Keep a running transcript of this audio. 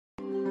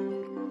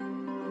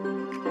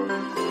Hello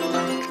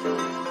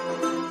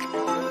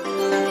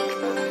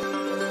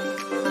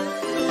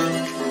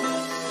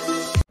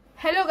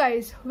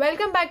guys,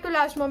 welcome back to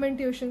Last Moment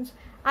Tuitions.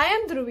 I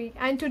am Dhruvi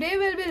and today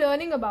we'll be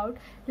learning about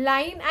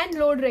line and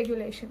load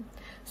regulation.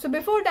 So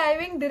before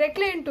diving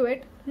directly into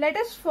it, let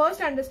us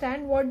first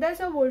understand what does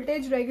a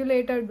voltage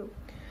regulator do.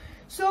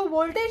 So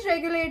voltage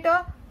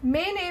regulator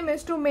main aim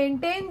is to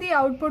maintain the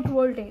output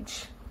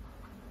voltage.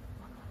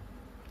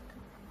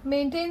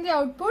 Maintain the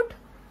output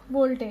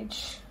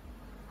voltage.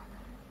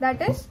 That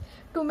is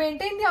to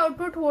maintain the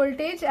output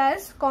voltage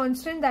as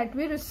constant that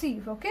we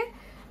receive. Okay.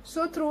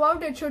 So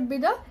throughout it should be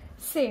the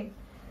same.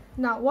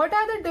 Now what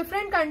are the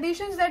different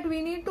conditions that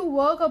we need to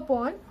work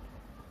upon?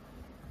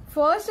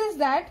 First is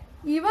that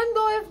even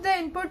though if the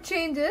input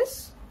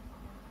changes,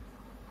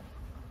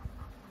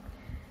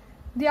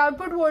 the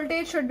output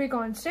voltage should be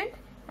constant.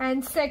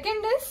 And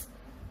second is,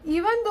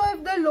 even though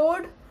if the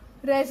load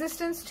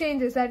resistance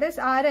changes, that is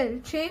RL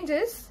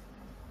changes,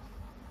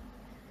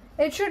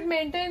 it should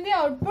maintain the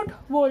output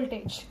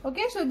voltage.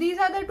 Okay, so these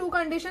are the two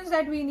conditions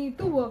that we need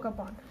to work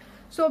upon.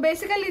 So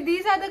basically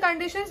these are the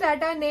conditions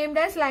that are named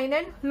as line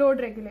and load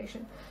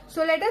regulation.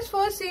 So let us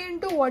first see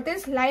into what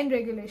is line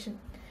regulation.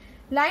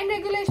 Line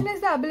regulation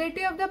is the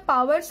ability of the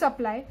power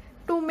supply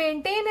to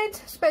maintain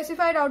its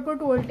specified output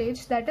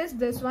voltage, that is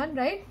this one,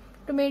 right?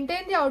 To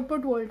maintain the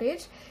output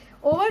voltage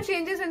over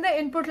changes in the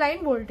input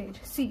line voltage.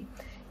 See,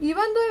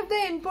 even though if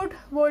the input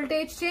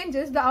voltage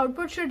changes, the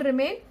output should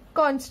remain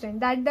constant.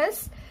 That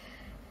does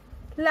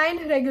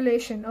line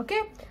regulation.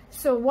 Okay,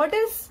 so what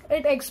is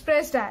it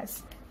expressed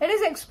as? It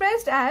is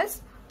expressed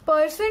as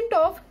percent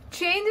of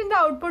change in the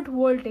output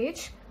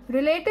voltage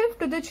relative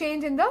to the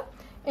change in the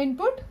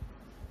input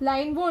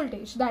line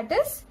voltage. That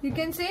is, you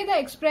can say the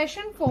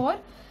expression for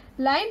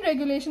line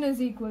regulation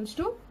is equals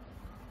to,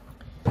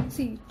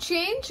 see,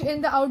 change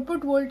in the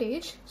output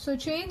voltage. So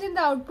change in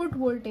the output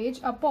voltage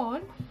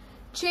upon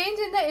change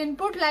in the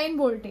input line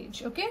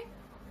voltage, okay,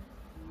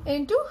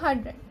 into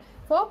 100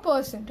 for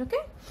percent. Okay,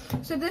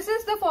 so this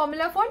is the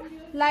formula for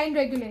line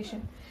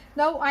regulation.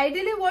 Now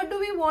ideally what do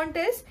we want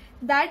is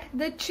that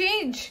the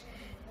change,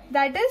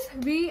 that is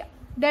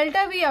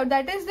delta V out,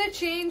 that is the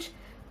change,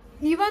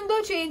 even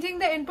though changing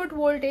the input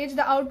voltage,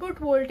 the output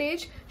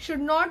voltage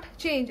should not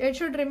change, it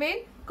should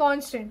remain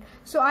constant.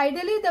 So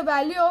ideally the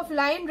value of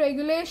line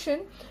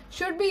regulation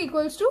should be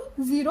equals to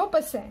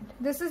 0%.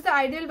 This is the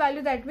ideal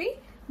value that we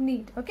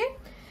need. Okay,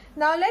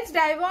 now let's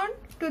dive on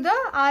to the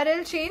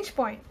RL change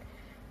point.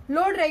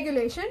 Load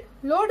regulation.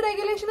 Load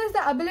regulation is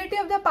the ability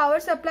of the power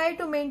supply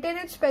to maintain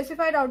its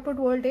specified output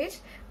voltage.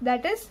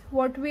 That is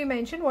what we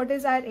mentioned, what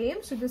is our aim.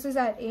 So this is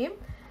our aim,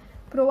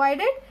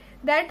 provided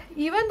that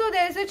even though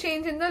there is a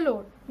change in the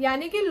load,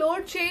 यानी कि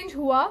load change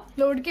हुआ,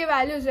 load के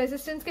values,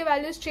 resistance के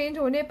values change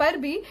होने पर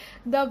भी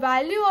the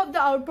value of the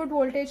output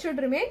voltage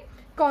should remain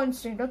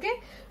constant.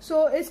 Okay,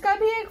 so इसका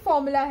भी एक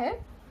formula है.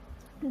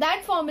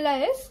 That formula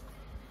is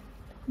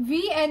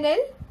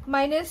VNL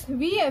minus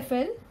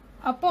VFL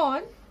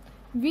upon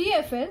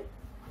VFL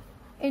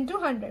into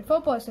 100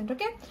 for percent.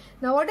 Okay,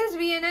 now what is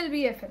VNL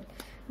VFL?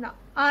 Now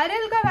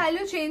RL का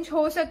value change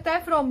हो सकता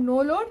है from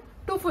no load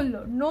to full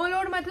load. No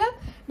load मतलब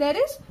there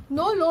is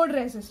no load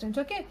resistance.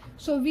 Okay,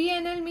 so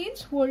VNL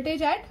means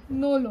voltage at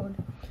no load.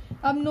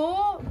 अब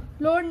no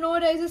load, no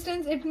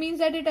resistance, it means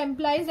that it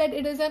implies that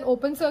it is an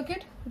open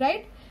circuit,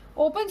 right?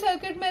 Open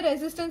circuit में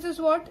resistance is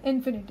what?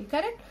 Infinity,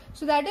 correct?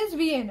 So that is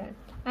VNL.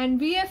 And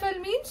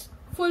VFL means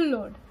full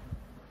load,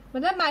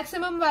 मतलब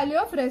maximum value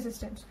of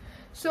resistance.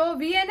 So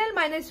VNL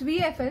minus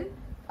VFL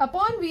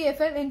upon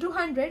VFL into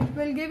 100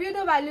 will give you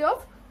the value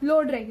of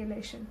load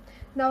regulation.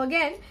 Now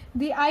again,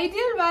 the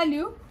ideal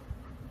value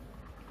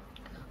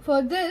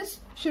for this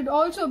should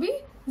also be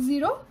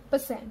 0%.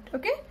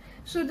 Okay,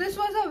 so this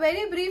was a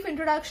very brief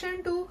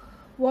introduction to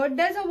what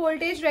does a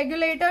voltage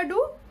regulator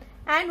do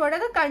and what are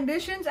the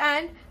conditions,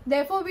 and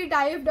therefore we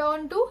dived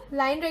on to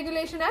line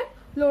regulation and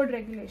load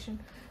regulation.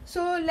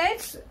 So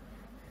let's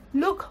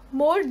look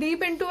more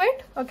deep into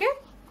it. Okay,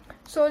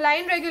 so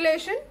line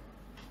regulation,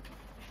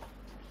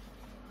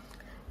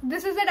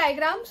 this is the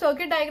diagram,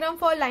 circuit diagram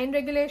for line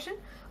regulation.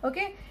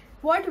 Okay,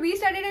 what we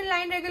studied in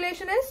line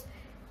regulation is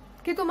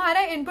कि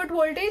तुम्हारा input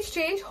voltage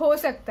change हो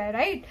सकता है,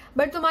 right,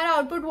 but तुम्हारा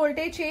output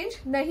voltage change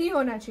नहीं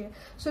होना चाहिए.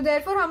 So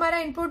therefore हमारा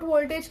इनपुट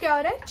वोल्टेज क्या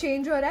हो रहा है?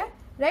 चेंज हो रहा है,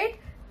 right.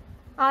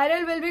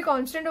 RL will be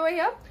constant over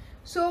here.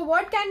 So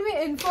what can we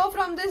infer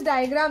from this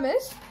diagram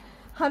is,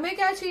 हमें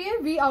क्या चाहिए?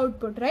 V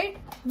output, right,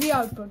 V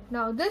output.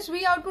 Now this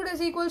V output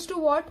is equals to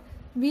what?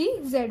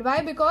 VZ. Why?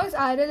 Because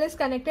RL is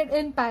connected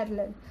in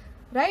parallel,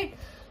 right?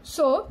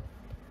 So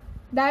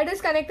that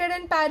is connected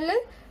in parallel.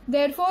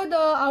 Therefore, the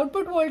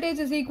output voltage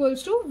is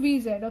equals to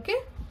VZ. Okay.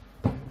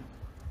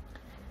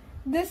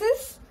 This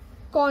is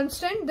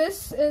constant. This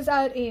is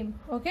our aim.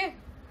 Okay.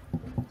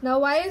 Now,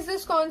 why is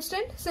this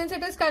constant? Since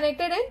it is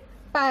connected in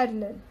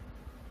parallel.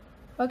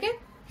 Okay.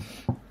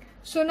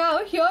 So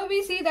now here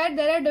we see that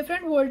there are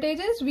different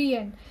voltages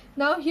Vn.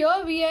 Now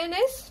here Vn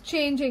is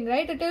changing,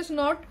 right? It is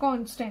not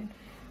constant.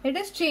 It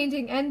is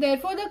changing, and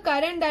therefore the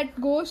current that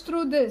goes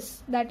through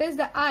this, that is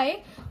the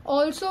I,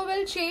 also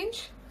will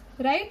change,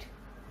 right?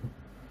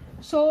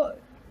 So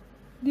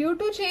due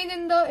to change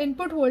in the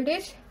input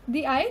voltage,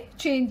 the I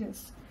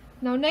changes.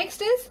 Now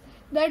next is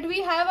that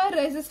we have our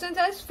resistance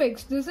as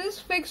fixed. This is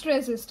fixed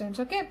resistance,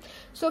 okay?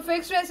 So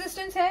fixed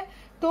resistance है,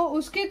 तो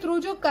उसके through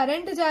जो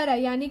current जा रहा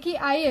है यानी कि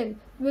IL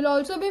will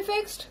also be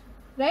fixed,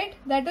 right?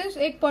 That is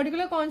एक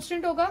particular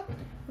constant होगा,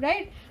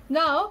 right?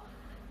 Now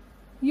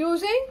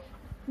using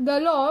the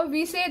law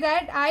we say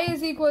that I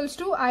is equals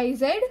to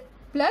IZ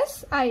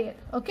plus IL,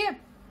 okay?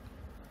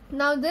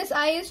 Now this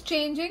I is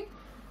changing,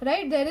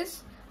 right? There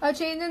is a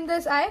change in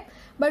this I,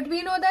 but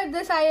we know that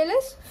this IL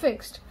is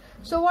fixed.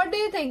 So what do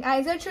you think?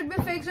 IZ should be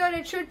fixed or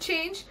it should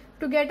change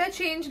to get a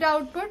changed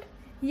output?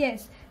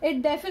 Yes,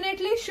 it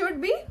definitely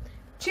should be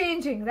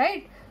changing,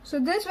 right? So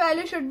this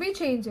value should be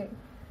changing.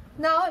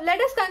 Now let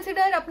us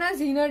consider अपना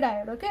Zener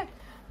diode, okay?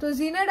 तो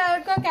Zener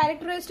diode का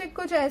characteristic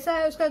कुछ ऐसा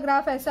है, उसका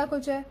graph ऐसा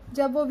कुछ है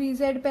जब वो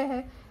VZ पे है,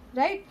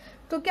 राइट?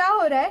 तो क्या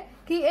हो रहा है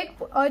कि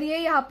एक और ये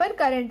यहाँ पर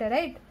करंट है,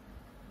 right?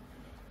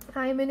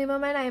 I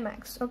minimum and I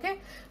max, okay?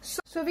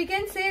 So we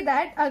can say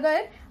that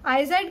अगर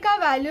IZ का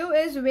value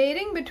is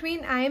varying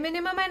between I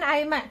minimum and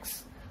I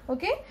max,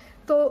 okay?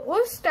 तो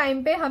उस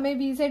टाइम पे हमें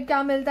VZ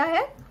क्या मिलता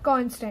है?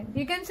 Constant.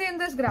 You can see in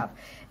this graph,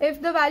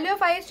 if the value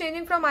of I is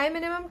changing from I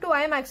minimum to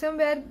I maximum,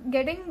 we are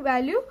getting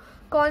value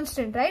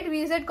constant, right?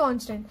 VZ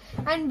constant.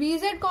 And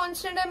VZ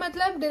constant है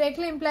मतलब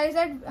directly implies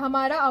that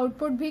हमारा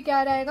output भी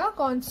क्या रहेगा?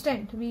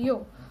 Constant,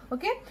 VO.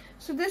 Okay,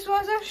 so this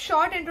was a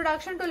short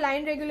introduction to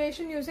line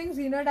regulation using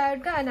Zener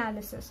diode का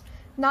analysis.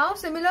 Now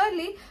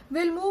similarly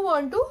we'll move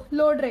on to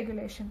load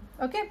regulation.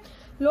 Okay,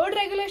 load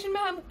regulation में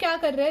हम क्या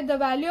कर रहे हैं? The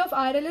value of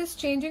RL is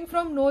changing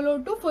from no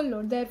load to full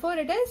load, therefore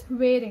it is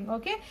varying.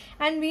 Okay,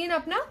 and Vin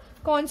अपना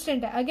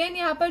constant है. Again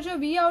यहाँ पर जो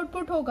V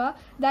output होगा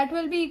that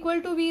will be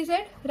equal to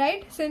VZ,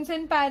 right? Since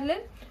in parallel.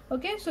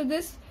 Okay, so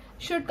this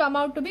should come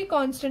out to be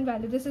constant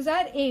value. This is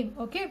our aim.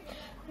 Okay,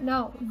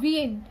 now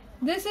Vin,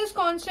 this is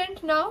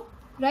constant now,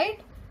 right?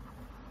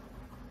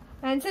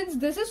 And since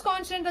this is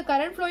constant, the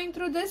current flowing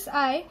through this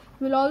I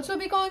will also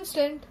be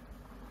constant,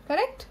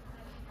 correct?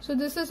 So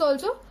this is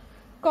also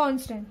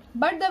constant,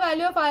 but the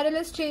value of RL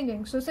is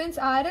changing. So since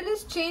RL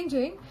is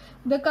changing,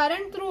 the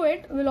current through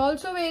it will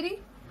also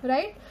vary,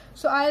 right?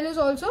 So IL is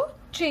also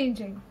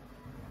changing.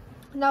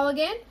 Now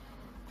again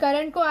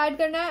current को add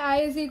करना है,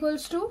 I is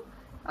equals to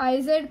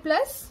IZ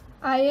plus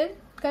IL,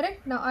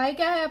 correct? Now I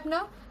क्या है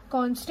अपना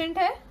constant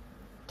है,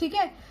 ठीक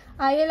है?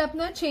 IL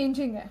अपना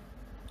changing है,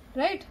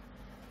 right?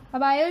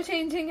 अब IL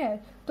changing है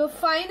तो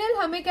फाइनल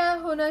हमें क्या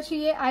होना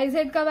चाहिए?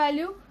 IZ का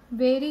वैल्यू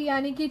वेरी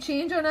यानी कि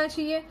चेंज होना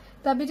चाहिए,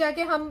 तभी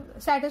जाके हम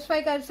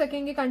सेटिस्फाई कर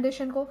सकेंगे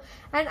कंडीशन को.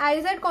 एंड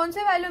IZ कौन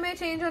से वैल्यू में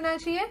चेंज होना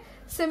चाहिए?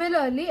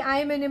 Similarly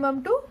I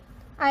minimum to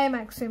I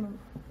maximum,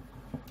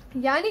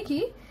 यानी कि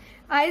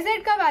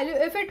IZ का value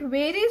if it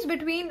varies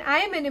between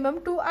I minimum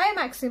to I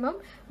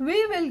maximum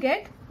we will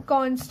get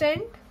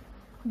constant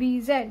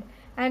VZ,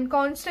 and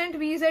constant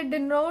VZ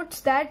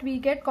denotes that we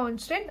get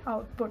constant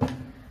output.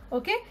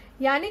 Okay,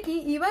 यानी कि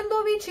even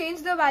though we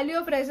change the value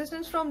of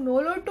resistance from no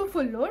load to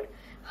full load,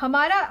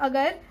 हमारा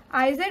अगर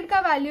IZ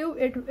का value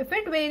if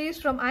it varies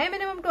from I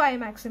minimum to I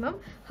maximum,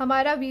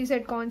 हमारा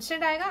VZ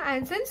constant आएगा,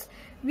 and since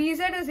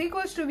VZ is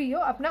equals to VO,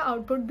 अपना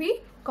output भी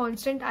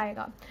constant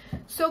आएगा.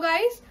 So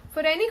guys,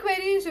 for any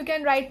queries you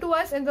can write to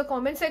us in the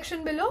comment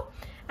section below,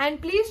 and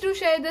please do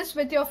share this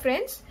with your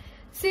friends.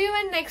 See you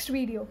in next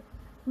video.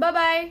 Bye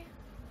bye.